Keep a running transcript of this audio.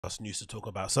news to talk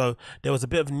about. So there was a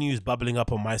bit of news bubbling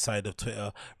up on my side of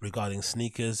Twitter regarding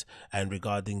sneakers and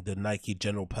regarding the Nike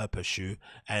general purpose shoe.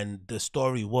 And the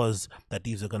story was that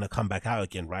these are going to come back out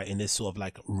again, right? In this sort of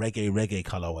like reggae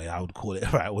colorway, I would call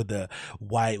it, right? With the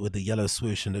white, with the yellow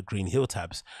swoosh and the green heel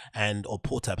tabs or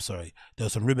paw tabs, sorry. There were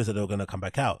some rumors that they were going to come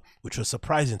back out, which was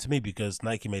surprising to me because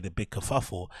Nike made a big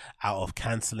kerfuffle out of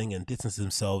cancelling and distancing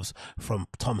themselves from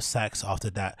Tom Sachs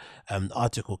after that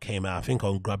article came out, I think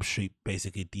on Grub Street,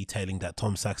 basically detailing that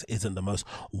Tom Sachs isn't the most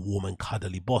warm and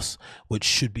cuddly boss, which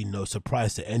should be no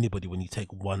surprise to anybody when you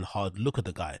take one hard look at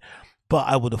the guy. But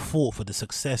I would have thought for the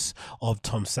success of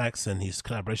Tom Sachs and his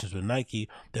collaborations with Nike,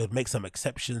 they would make some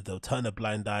exceptions, they'll turn a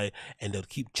blind eye, and they'll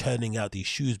keep churning out these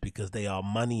shoes because they are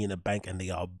money in the bank and they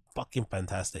are fucking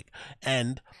fantastic.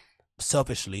 And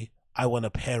selfishly, I want a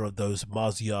pair of those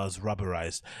Mars Yars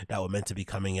rubberized that were meant to be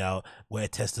coming out, where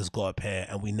testers got a pair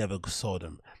and we never saw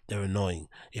them. They're annoying.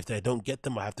 If they don't get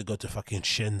them, I have to go to fucking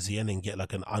Shenzhen and get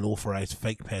like an unauthorized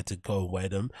fake pair to go and wear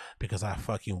them, because I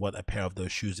fucking want a pair of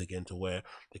those shoes again to wear,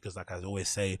 because like I always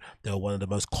say, they're one of the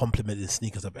most complimented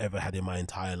sneakers I've ever had in my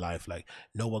entire life. Like,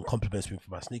 no one compliments me for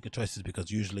my sneaker choices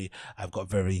because usually I've got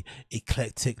very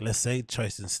eclectic, let's say,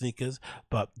 choice in sneakers.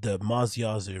 But the Mars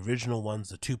Yars, the original ones,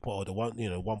 the 2.0, the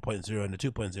 1.0 and the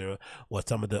 2.0 were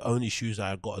some of the only shoes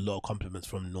I got a lot of compliments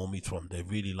from normies from. They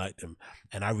really liked them,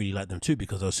 and I really liked them too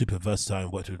because they were super versatile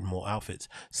and worked with more outfits.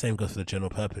 Same goes for the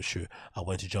general purpose shoe. I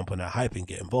went to jump on that hype and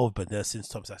get involved, but then since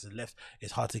Tom Sachs has left,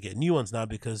 it's hard to get new ones now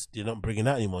because they're not bringing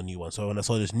out any more new ones. So when I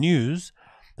saw this news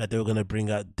that they were going to bring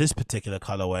out this particular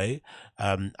colorway,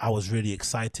 I was really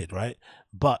excited, right?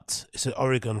 But it's an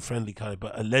Oregon friendly color,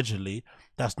 but allegedly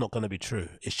that's not going to be true.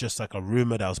 It's just like a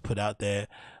rumor that was put out there,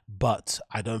 but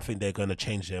I don't think they're going to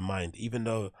change their mind, even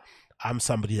though I'm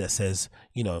somebody that says,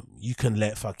 you can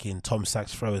let fucking Tom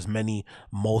Sachs throw as many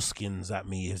moleskins at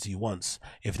me as he wants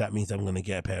if that means I'm going to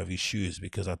get a pair of his shoes,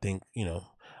 because I think,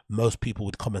 most people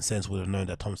with common sense would have known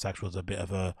that Tom Sachs was a bit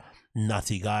of a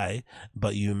nutty guy,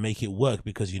 but you make it work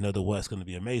because the work's going to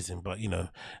be amazing. But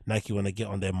Nike want to get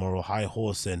on their moral high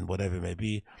horse and whatever it may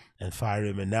be and fire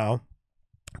him, and now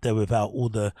they're without all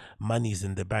the monies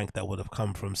in the bank that would have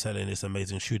come from selling this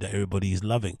amazing shoe that everybody is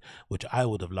loving, which I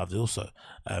would have loved also.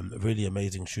 Really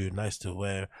amazing shoe, nice to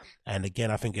wear. And again,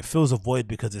 I think it fills a void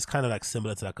because it's kind of like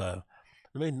similar to like a,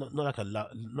 I mean, not like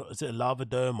is it a Lava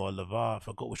Dome or a Lava? I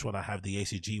forgot which one I have, the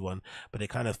ACG one, but it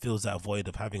kind of fills that void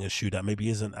of having a shoe that maybe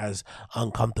isn't as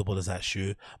uncomfortable as that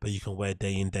shoe, but you can wear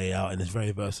day in, day out, and it's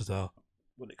very versatile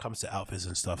when it comes to outfits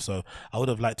and stuff. So I would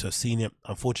have liked to have seen it.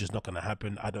 Unfortunately, it's not going to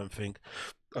happen, I don't think.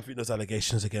 I think those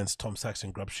allegations against Tom Sachs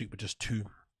and Grub Street were just too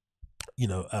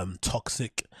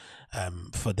toxic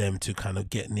for them to kind of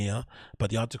get near. But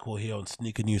the article here on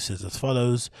Sneaker News says as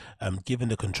follows: given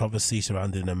the controversy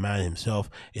surrounding the man himself,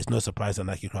 it's no surprise that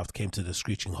Nike Craft came to the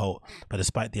screeching halt. But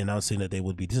despite the announcing that they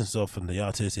would be distanced off from the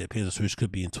artist, it appears the swoosh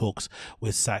could be in talks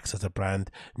with Sachs as a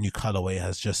brand new colorway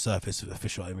has just surfaced with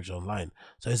official image online.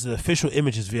 So this is official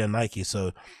images via Nike.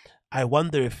 So I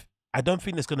wonder if, I don't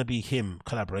think there's going to be him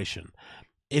collaboration.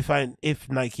 If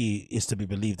Nike is to be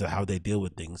believed of how they deal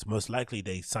with things, most likely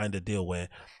they signed a deal where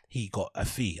he got a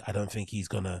fee. I don't think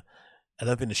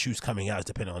the shoes coming out is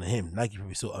dependent on him. Nike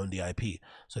probably still own the IP,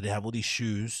 so they have all these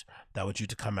shoes that were due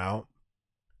to come out.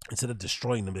 Instead of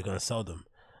destroying them, they're going to sell them,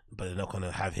 but they're not going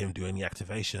to have him do any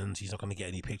activations. He's not going to get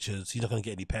any pictures. He's not going to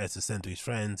get any pairs to send to his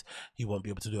friends. He won't be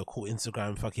able to do a cool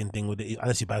Instagram fucking thing with it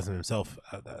unless he buys them himself.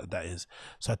 That is.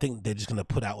 So I think they're just going to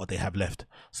put out what they have left.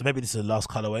 So maybe this is the last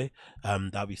colorway.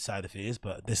 That'll be sad if it is,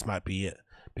 but this might be it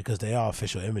because they are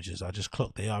official images. I just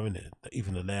clocked they are in it.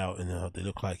 Even the layout and they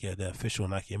look like, yeah, they're official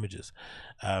Nike images.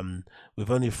 With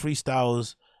only 3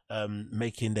 styles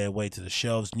making their way to the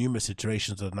shelves, numerous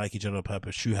iterations of the Nike general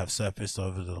purpose shoe have surfaced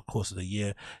over the course of the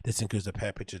year. This includes the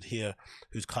pair pictured here,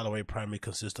 whose colorway primarily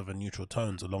consists of a neutral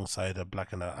tones alongside a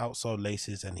black and outsole,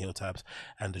 laces and heel tabs,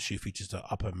 and the shoe features the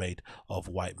upper made of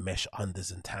white mesh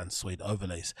unders and tan suede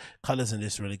overlays. Colors in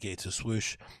this relegate to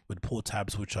swoosh with paw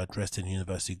tabs which are dressed in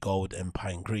university gold and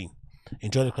pine green.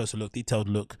 Enjoy the closer look, detailed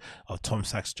look of Tom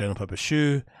Sachs general purpose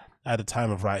shoe. At the time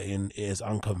of writing, it is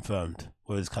unconfirmed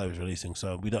where this color is releasing,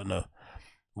 so we don't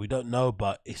know,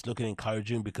 but it's looking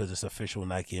encouraging because it's official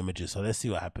Nike images. So let's see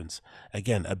what happens.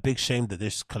 Again, a big shame that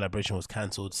this collaboration was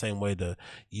cancelled, same way the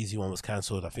Yeezy one was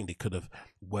cancelled. I think they could have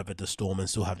weathered the storm and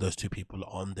still have those two people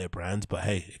on their brands, but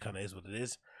hey, it kind of is what it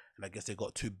is. And I guess they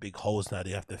got 2 big holes now they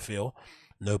have to fill.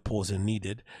 No pausing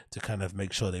needed to kind of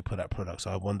make sure they put out products.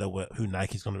 So I wonder who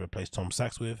Nike's going to replace Tom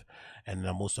Sachs with, and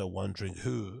I'm also wondering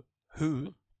who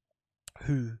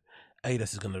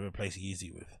Adidas is going to replace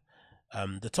Yeezy with.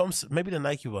 Maybe the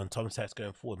Nike one, Tom Sachs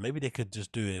going forward. Maybe they could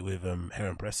just do it with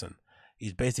Heron Presson.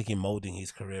 He's basically molding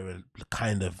his career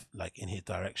kind of like in his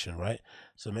direction, right?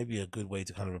 So maybe a good way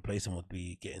to kind of replace him would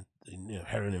be getting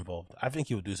Heron involved. I think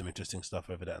he would do some interesting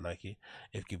stuff over at Nike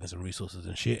if given some resources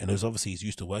and shit. And there's obviously he's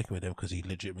used to working with them because he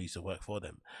legitimately used to work for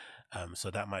them.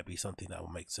 So that might be something that will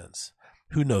make sense.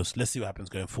 Who knows? Let's see what happens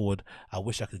going forward. I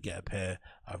wish I could get a pair.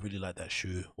 I really like that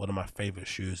shoe. One of my favorite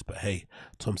shoes. But hey,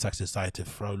 Tom Sachs decided to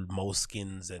throw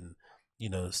moleskins and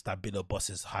Stabilo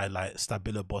Boss's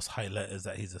Stabilo Boss highlighters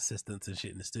at his assistants and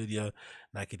shit in the studio.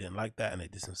 Nike didn't like that and they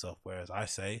dissed himself. Whereas I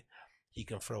say he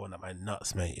can throw one at my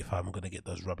nuts, mate, if I'm gonna get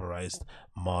those rubberized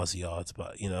Mars yards.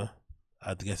 But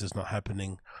I guess it's not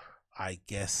happening. I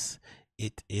guess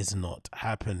it is not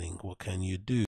happening. What can you do?